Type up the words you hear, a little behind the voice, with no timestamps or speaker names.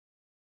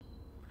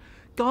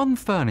Garden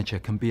furniture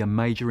can be a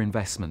major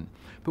investment,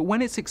 but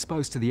when it's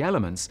exposed to the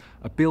elements,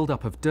 a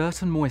build-up of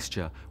dirt and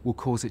moisture will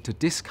cause it to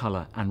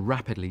discolour and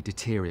rapidly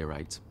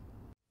deteriorate.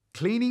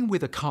 Cleaning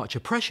with a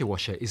Kärcher pressure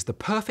washer is the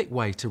perfect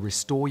way to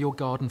restore your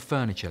garden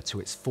furniture to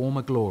its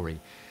former glory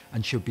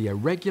and should be a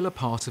regular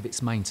part of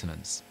its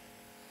maintenance.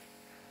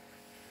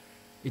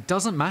 It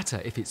doesn't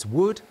matter if it's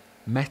wood,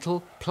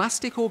 metal,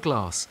 plastic or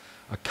glass,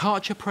 a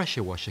Kärcher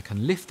pressure washer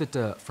can lift the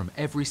dirt from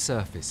every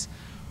surface,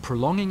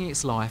 prolonging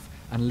its life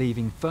and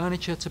leaving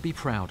furniture to be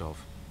proud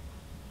of.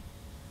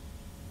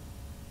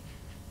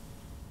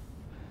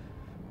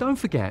 Don't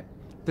forget,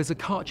 there's a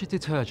Kärcher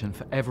detergent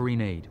for every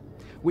need,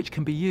 which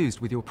can be used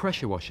with your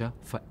pressure washer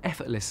for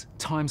effortless,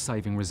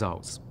 time-saving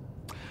results.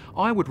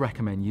 I would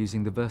recommend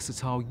using the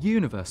versatile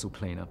universal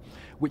cleaner,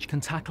 which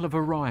can tackle a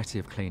variety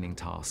of cleaning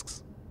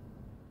tasks.